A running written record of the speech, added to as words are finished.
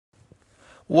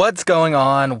What's going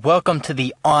on? Welcome to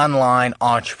the Online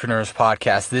Entrepreneurs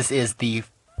Podcast. This is the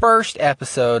first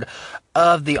episode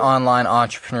of the Online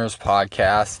Entrepreneurs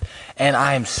Podcast, and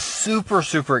I am super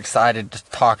excited to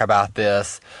talk about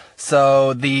this.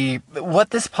 So what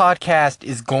this podcast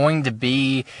is going to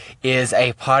be is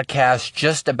a podcast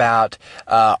just about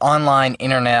online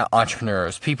internet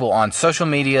entrepreneurs, people on social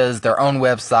medias, their own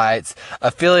websites,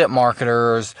 affiliate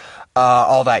marketers,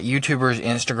 all that, YouTubers,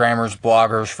 Instagrammers,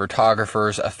 bloggers,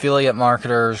 photographers, affiliate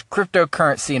marketers,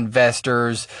 cryptocurrency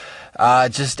investors,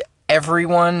 just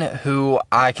everyone who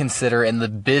I consider in the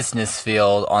business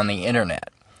field on the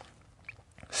internet.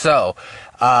 So,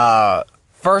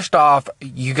 first off,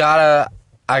 I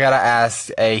gotta ask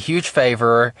a huge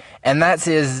favor, and that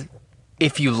is,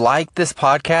 if you like this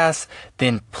podcast,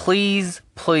 then please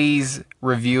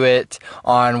review it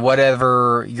on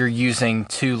whatever you're using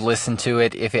to listen to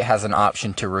it, if it has an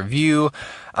option to review.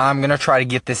 I'm going to try to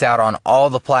get this out on all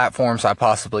the platforms I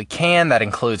possibly can. That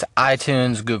includes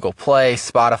iTunes, Google Play,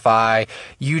 Spotify,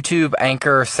 YouTube,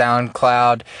 Anchor,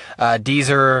 SoundCloud,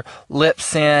 Deezer,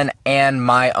 Libsyn, and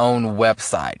my own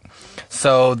website.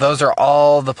 So those are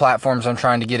all the platforms I'm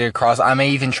trying to get it across. I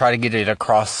may even try to get it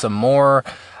across some more.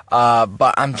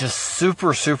 But I'm just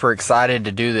super excited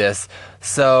to do this.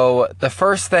 So the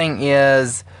first thing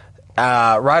is,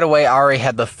 right away, I already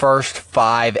had the first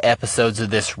 5 episodes of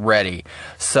this ready.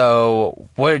 So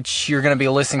what you're going to be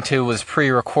listening to was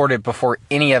pre-recorded before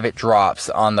any of it drops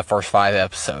on the first 5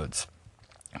 episodes.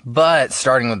 But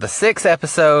starting with the 6th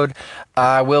episode,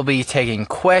 I will be taking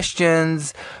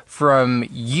questions from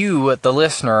you, the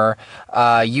listener.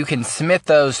 You can submit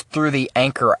those through the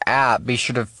Anchor app. Be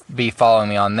sure to be following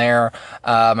me on there.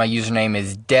 My username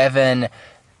is Devin-Street.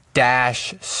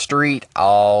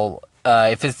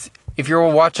 If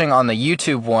you're watching on the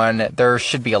YouTube one, there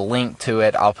should be a link to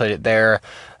it. I'll put it there.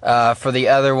 For the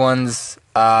other ones,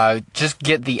 just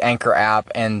get the Anchor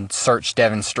app and search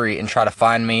Devin Street and try to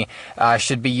find me. I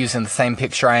should be using the same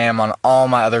picture I am on all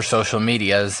my other social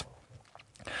medias.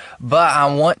 But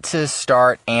I want to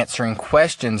start answering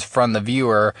questions from the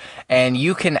viewer, and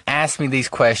you can ask me these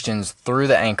questions through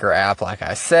the Anchor app, like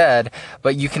I said,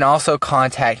 but you can also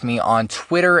contact me on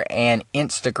Twitter and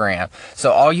Instagram.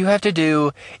 So all you have to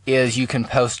do is you can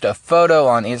post a photo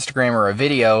on Instagram or a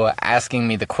video asking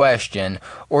me the question,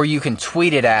 or you can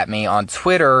tweet it at me on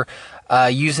Twitter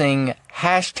using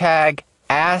hashtag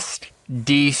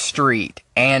AskDStreet.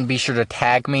 And be sure to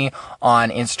tag me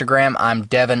on Instagram. I'm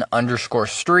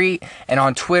Devin_Street. And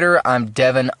on Twitter, I'm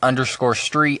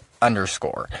Devin_Street_.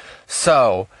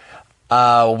 So,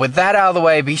 with that out of the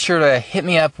way, be sure to hit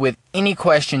me up with any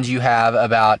questions you have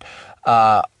about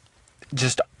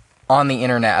just on the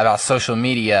internet, about social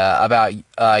media, about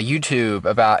YouTube,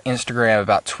 about Instagram,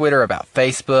 about Twitter, about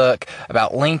Facebook,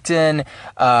 about LinkedIn,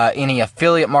 any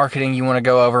affiliate marketing you want to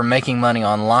go over, making money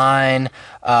online,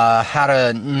 how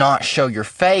to not show your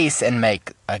face and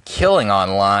make a killing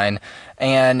online.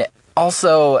 And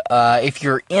also, if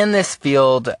you're in this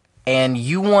field and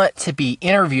you want to be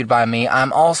interviewed by me,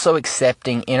 I'm also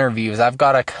accepting interviews. I've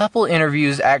got a couple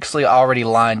interviews actually already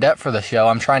lined up for the show.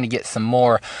 I'm trying to get some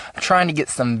more. I'm trying to get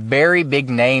some very big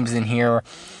names in here.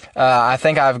 I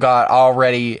think I've got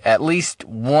already at least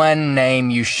one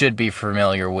name you should be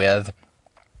familiar with.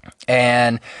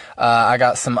 And I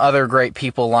got some other great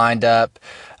people lined up.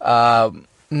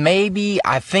 Maybe,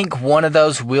 I think one of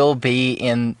those will be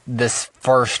in this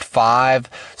first 5.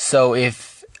 So if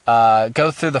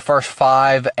go through the first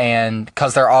 5, and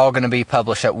because they're all going to be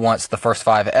published at once, the first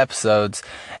 5 episodes,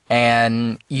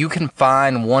 and you can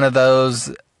find one of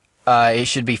those. It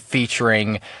should be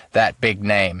featuring that big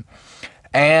name.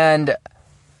 And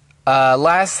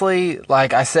lastly,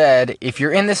 like I said, if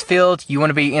you're in this field, you want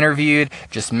to be interviewed,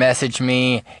 just message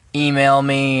me, email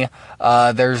me.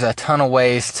 There's a ton of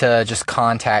ways to just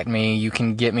contact me. You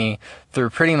can get me through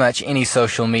pretty much any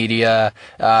social media,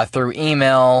 through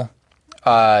email.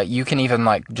 You can even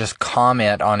just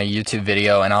comment on a YouTube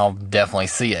video and I'll definitely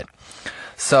see it.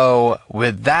 So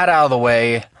with that out of the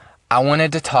way, I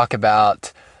wanted to talk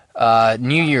about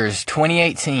New Year's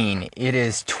 2018. It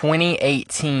is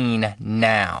 2018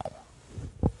 now.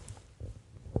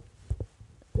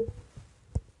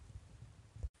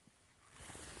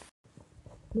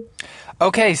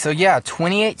 Okay, so yeah,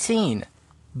 2018.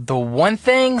 The one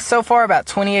thing so far about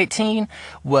 2018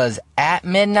 was at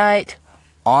midnight,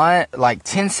 on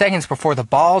 10 seconds before the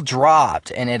ball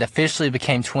dropped and it officially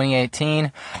became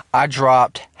 2018, I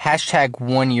dropped hashtag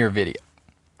 1 year video.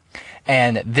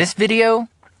 And this video,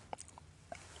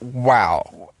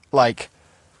 wow,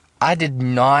 I did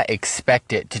not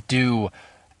expect it to do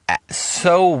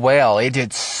so well. It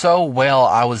did so well.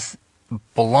 I was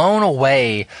blown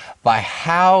away by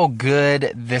how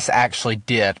good this actually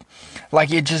did.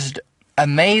 Like, it just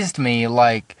amazed me.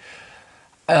 Like,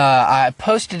 I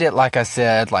posted it, like I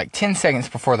said, like 10 seconds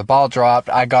before the ball dropped.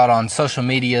 I got on social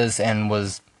medias and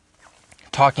was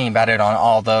talking about it on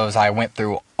all those. I went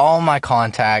through all my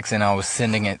contacts and I was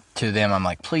sending it to them. I'm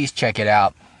like, please check it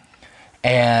out.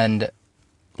 And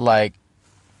like,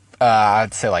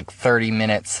 I'd say like 30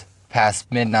 minutes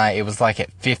past midnight, it was like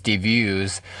at 50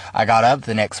 views. I got up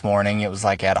the next morning, it was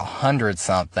like at 100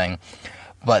 something.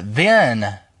 But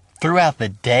then throughout the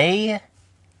day,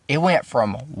 it went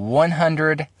from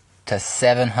 100 to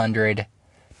 700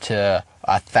 to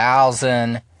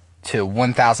 1,000 to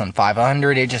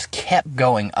 1,500. It just kept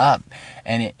going up,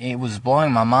 and it was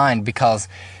blowing my mind because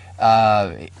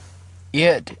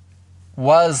it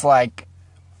was like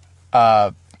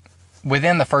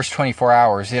within the first 24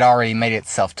 hours, it already made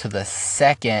itself to the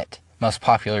second most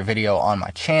popular video on my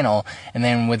channel, and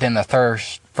then within the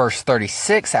first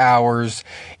 36 hours,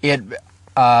 it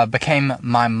became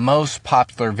my most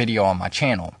popular video on my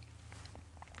channel.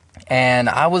 And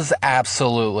I was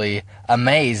absolutely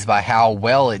amazed by how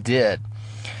well it did.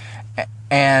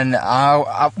 And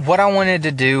what I wanted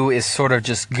to do is sort of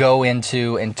just go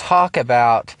into and talk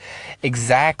about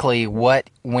exactly what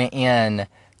went in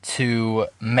to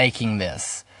making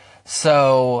this.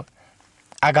 So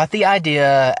I got the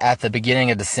idea at the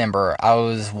beginning of December. I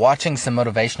was watching some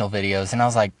motivational videos and I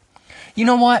was like, you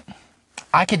know what?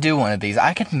 I could do one of these.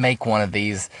 I could make one of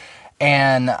these.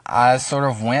 And I sort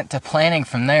of went to planning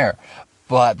from there.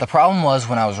 But the problem was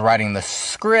when I was writing the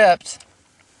script,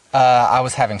 I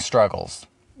was having struggles.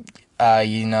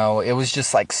 It was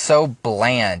just like so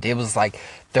bland. It was like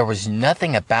there was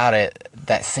nothing about it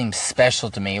that seemed special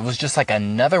to me. It was just like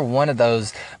another one of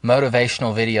those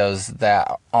motivational videos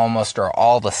that almost are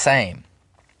all the same.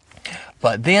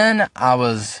 But then I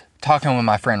was talking with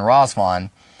my friend Roswan,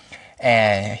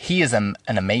 and he is an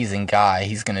amazing guy.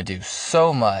 He's going to do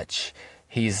so much.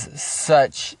 He's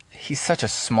such a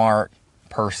smart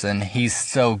person. He's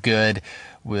so good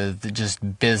with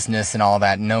just business and all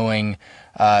that, knowing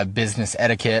business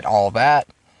etiquette, all that.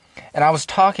 And I was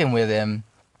talking with him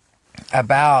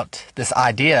about this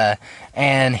idea,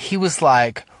 and he was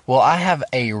like, well, I have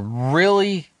a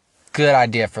really good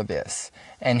idea for this.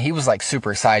 And he was like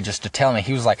super excited just to tell me.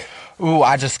 He was like, ooh,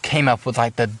 I just came up with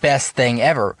like the best thing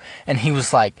ever. And he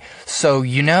was like, so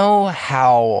you know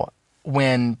how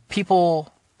when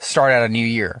people start out a new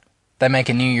year, they make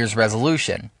a New Year's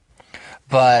resolution,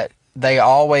 but they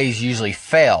always usually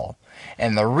fail.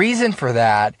 And the reason for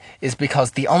that is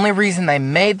because the only reason they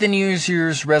made the New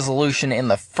Year's resolution in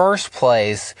the first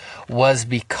place was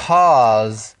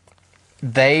because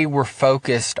they were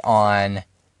focused on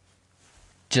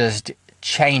just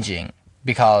changing,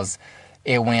 because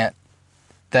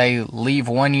they leave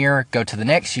one year, go to the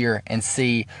next year, and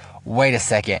see, wait a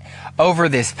second, over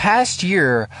this past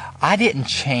year, I didn't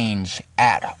change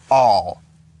at all.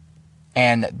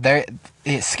 And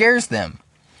it scares them.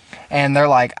 And they're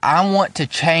like, I want to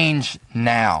change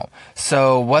now.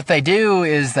 So what they do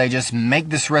is they just make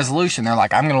this resolution. They're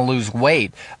like, I'm going to lose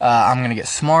weight. I'm going to get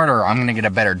smarter. I'm going to get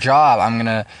a better job. I'm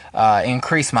going to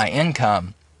increase my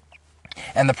income.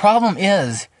 And the problem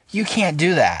is, you can't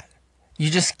do that. You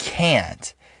just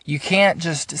can't. You can't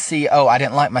just see, oh, I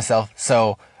didn't like myself,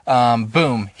 so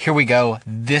boom, here we go,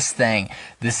 this thing.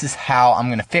 This is how I'm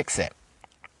going to fix it.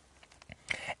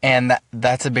 And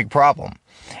that's a big problem.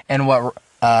 And what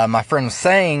my friend was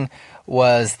saying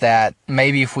was that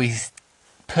maybe if we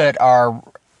put our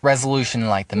resolution in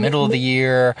like the middle of the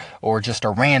year or just a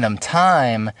random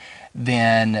time,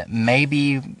 then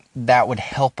maybe that would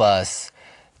help us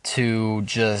to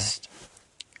just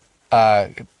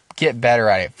get better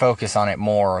at it, focus on it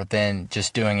more than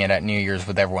just doing it at New Year's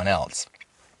with everyone else.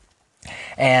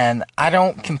 And I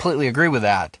don't completely agree with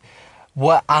that.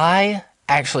 What I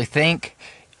actually think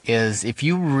is, if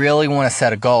you really want to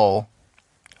set a goal,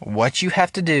 what you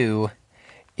have to do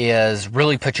is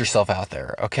really put yourself out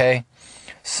there, okay?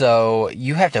 So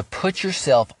you have to put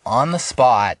yourself on the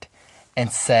spot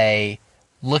and say,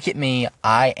 look at me,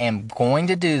 I am going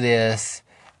to do this,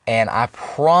 and I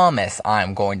promise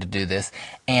I'm going to do this.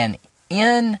 And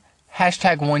in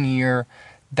 #1 year,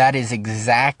 that is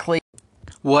exactly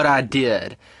what I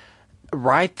did.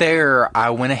 Right there,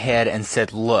 I went ahead and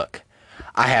said, look,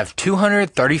 I have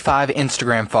 235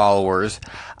 Instagram followers,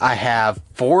 I have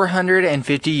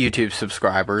 450 YouTube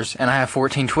subscribers, and I have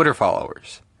 14 Twitter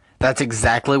followers. That's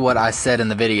exactly what I said in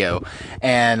the video.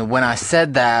 And when I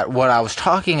said that, what I was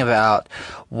talking about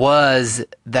was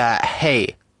that,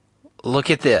 hey, look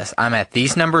at this. I'm at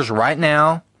these numbers right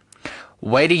now.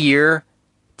 Wait a year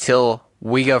till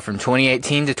we go from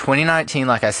 2018 to 2019,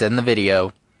 like I said in the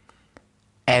video.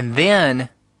 And then,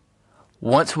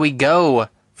 once we go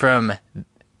from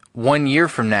 1 year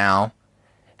from now,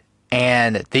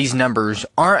 and these numbers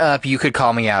aren't up, you could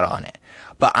call me out on it.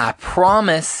 But I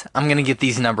promise I'm going to get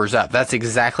these numbers up. That's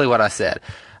exactly what I said.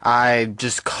 I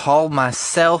just called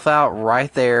myself out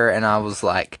right there, and I was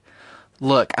like,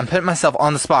 look, I'm putting myself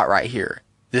on the spot right here.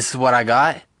 This is what I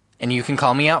got, and you can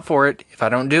call me out for it if I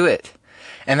don't do it.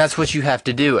 And that's what you have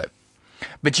to do it.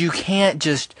 But you can't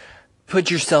just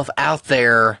put yourself out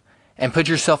there and put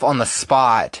yourself on the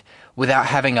spot without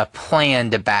having a plan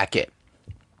to back it.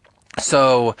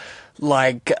 So,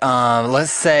 like,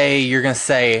 let's say you're going to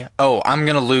say, oh, I'm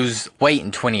going to lose weight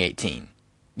in 2018.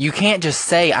 You can't just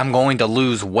say, I'm going to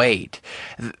lose weight.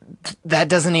 That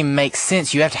doesn't even make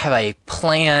sense. You have to have a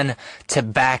plan to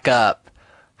back up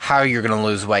how you're going to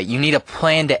lose weight. You need a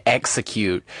plan to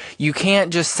execute. You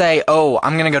can't just say, oh,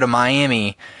 I'm going to go to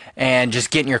Miami and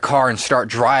just get in your car and start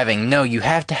driving. No, you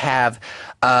have to have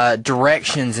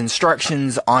directions,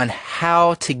 instructions on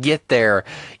how to get there.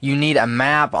 You need a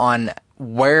map on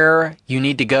where you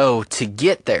need to go to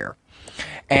get there.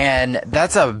 And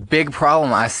that's a big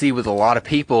problem I see with a lot of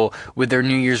people with their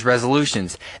New Year's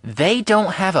resolutions. They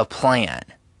don't have a plan.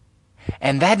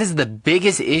 And that is the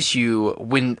biggest issue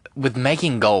with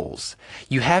making goals.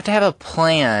 You have to have a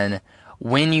plan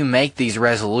when you make these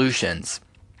resolutions.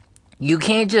 You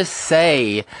can't just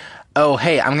say, oh,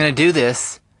 hey, I'm going to do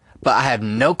this, but I have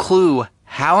no clue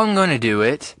how I'm going to do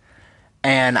it,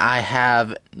 and I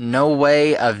have no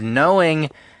way of knowing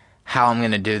how I'm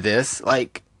going to do this.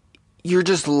 Like, you're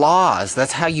just lost.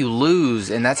 That's how you lose,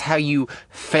 and that's how you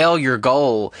fail your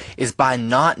goal, is by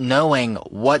not knowing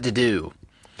what to do.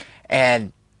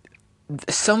 And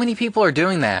so many people are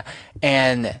doing that.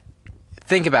 And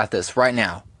think about this right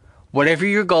now. Whatever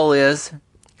your goal is,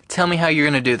 tell me how you're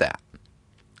going to do that.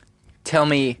 Tell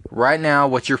me right now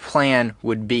what your plan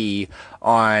would be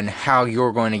on how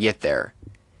you're going to get there.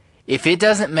 If it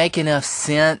doesn't make enough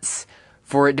sense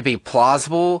for it to be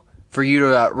plausible, for you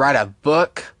to write a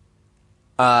book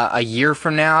a year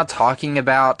from now talking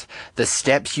about the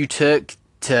steps you took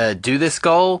to do this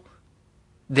goal,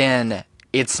 then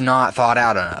it's not thought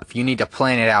out enough. You need to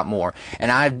plan it out more.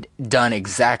 And I've done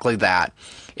exactly that.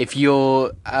 If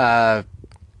you'll,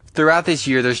 throughout this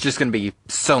year, there's just going to be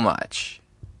so much.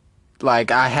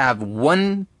 Like, I have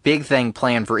one big thing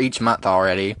planned for each month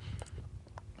already.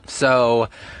 So,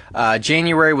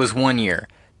 January was 1 year.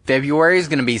 February is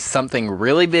going to be something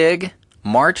really big.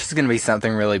 March is going to be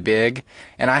something really big.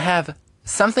 And I have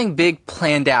something big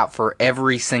planned out for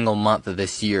every single month of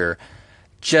this year.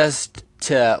 Just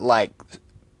to, like,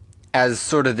 as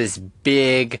sort of this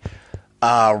big,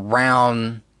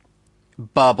 round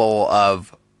bubble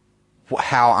of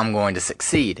how I'm going to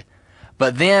succeed.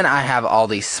 But then I have all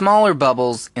these smaller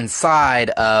bubbles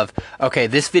inside of, okay,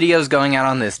 this video is going out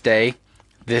on this day.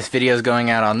 This video is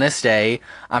going out on this day.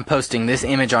 I'm posting this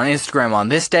image on Instagram on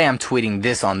this day. I'm tweeting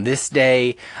this on this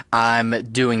day.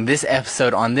 I'm doing this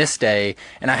episode on this day.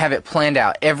 And I have it planned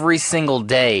out every single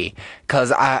day,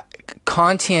 because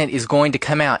content is going to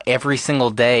come out every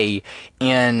single day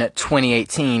in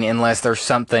 2018 unless there's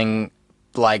something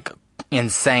like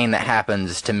insane that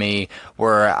happens to me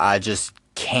where I just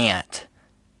can't.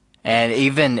 And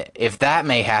even if that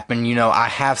may happen, you know, I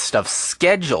have stuff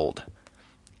scheduled.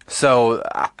 So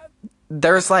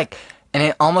there's like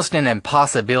almost an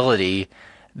impossibility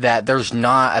that there's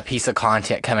not a piece of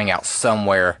content coming out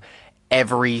somewhere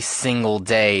every single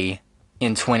day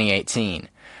in 2018.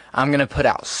 I'm going to put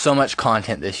out so much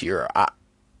content this year.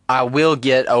 I will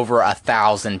get over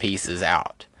 1,000 pieces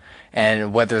out.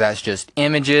 And whether that's just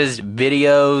images,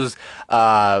 videos,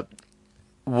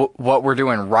 what we're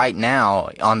doing right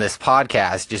now on this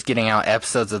podcast, just getting out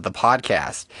episodes of the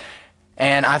podcast.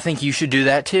 And I think you should do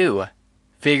that too.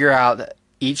 Figure out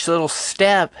each little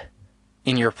step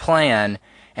in your plan,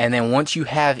 and then once you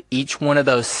have each one of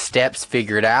those steps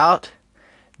figured out,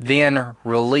 then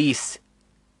release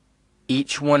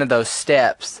each one of those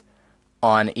steps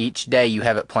on each day you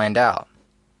have it planned out.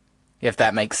 If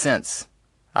that makes sense.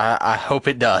 I hope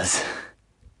it does.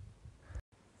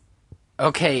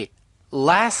 Okay,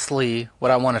 lastly,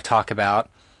 what I want to talk about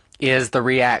is the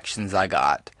reactions I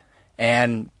got.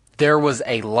 And there was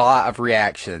a lot of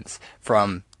reactions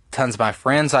from tons of my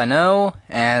friends I know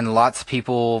and lots of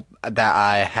people that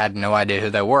I had no idea who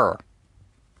they were.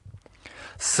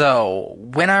 So,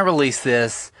 when I released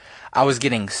this, I was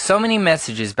getting so many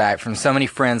messages back from so many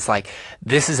friends like,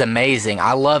 this is amazing,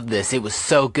 I love this, it was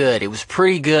so good, it was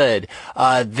pretty good,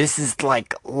 this is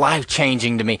like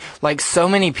life-changing to me. Like, so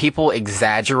many people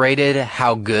exaggerated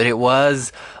how good it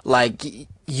was. Like,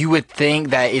 you would think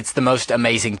that it's the most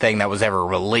amazing thing that was ever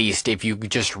released if you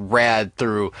just read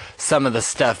through some of the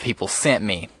stuff people sent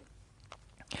me.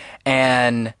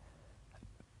 And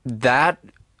that,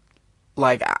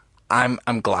 like,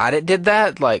 I'm glad it did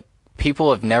that. Like,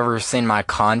 people have never seen my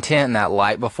content in that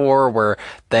light before, where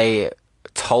they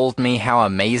told me how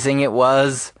amazing it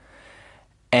was,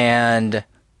 and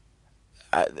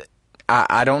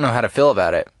I don't know how to feel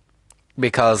about it,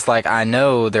 because, like, I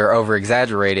know they're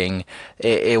over-exaggerating.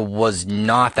 It was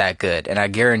not that good, and I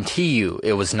guarantee you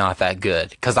it was not that good,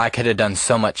 because I could have done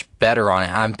so much better on it.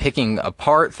 I'm picking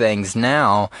apart things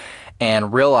now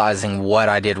and realizing what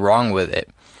I did wrong with it.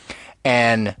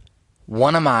 And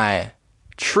one of my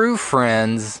true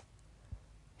friends,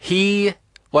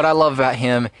 what I love about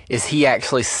him is he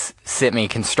actually sent me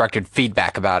constructive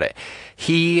feedback about it.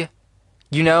 He's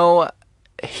going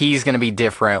to be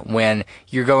different when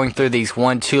you're going through these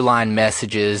 1-2 line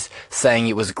messages saying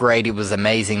it was great, it was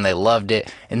amazing, they loved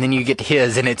it, and then you get to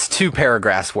his and it's 2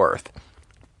 paragraphs worth.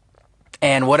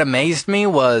 And what amazed me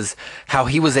was how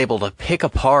he was able to pick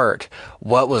apart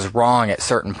what was wrong at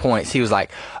certain points. He was like,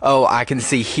 oh, I can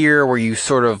see here where you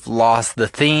sort of lost the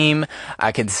theme.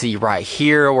 I can see right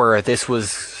here where this was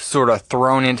sort of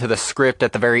thrown into the script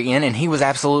at the very end. And he was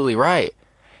absolutely right.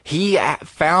 He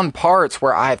found parts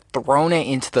where I had thrown it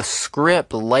into the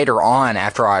script later on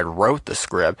after I wrote the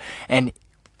script. And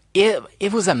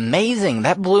it was amazing.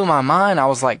 That blew my mind. I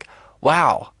was like,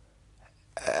 wow.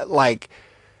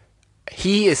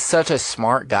 He is such a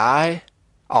smart guy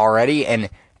already, and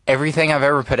everything I've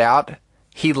ever put out,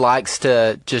 he likes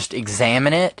to just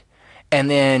examine it, and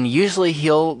then usually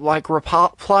he'll, like,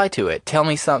 reply to it. Tell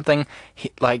me something,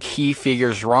 he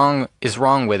figures is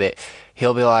wrong with it.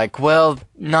 He'll be like, well,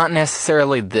 not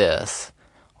necessarily this,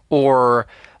 or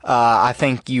I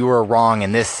think you were wrong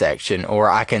in this section, or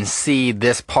I can see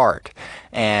this part.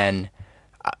 And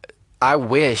I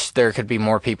wish there could be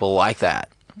more people like that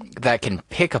can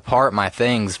pick apart my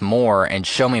things more and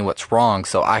show me what's wrong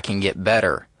so I can get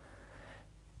better.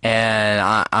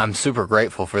 And I'm super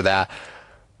grateful for that.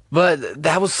 But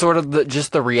that was sort of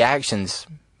just the reactions.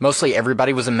 Mostly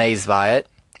everybody was amazed by it.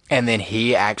 And then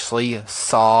he actually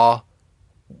saw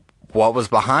what was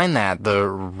behind that, the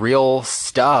real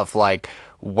stuff, like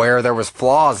where there was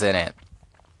flaws in it.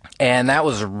 And that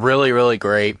was really, really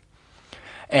great.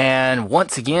 And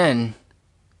once again,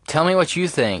 tell me what you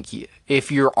think. If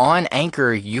you're on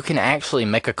Anchor, you can actually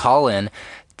make a call in.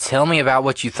 Tell me about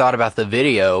what you thought about the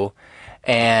video,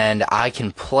 and I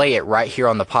can play it right here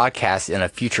on the podcast in a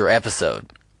future episode.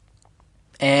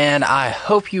 And I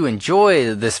hope you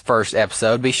enjoy this first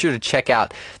episode. Be sure to check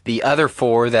out the other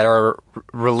 4 that are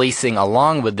releasing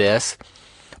along with this.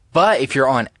 But if you're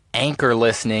on Anchor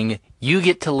listening, you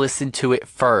get to listen to it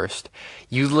first.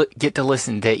 You get to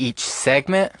listen to each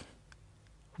segment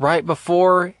right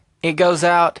before it goes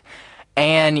out,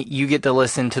 and you get to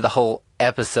listen to the whole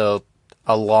episode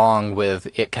along with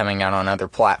it coming out on other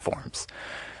platforms.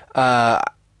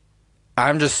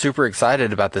 I'm just super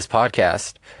excited about this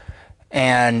podcast.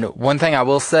 And one thing I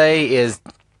will say is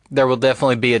there will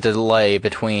definitely be a delay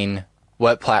between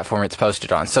what platform it's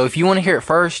posted on. So if you want to hear it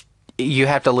first, you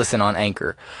have to listen on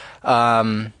Anchor.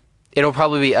 It'll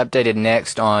probably be updated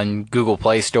next on Google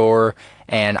Play Store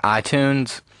and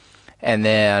iTunes, and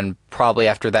then probably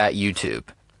after that, YouTube.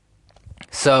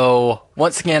 So,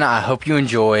 once again, I hope you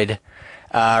enjoyed.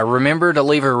 Remember to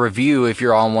leave a review if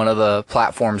you're on one of the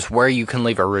platforms where you can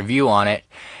leave a review on it.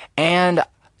 And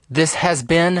this has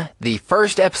been the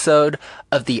first episode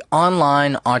of the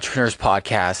Online Entrepreneurs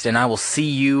Podcast, and I will see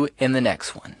you in the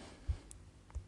next one.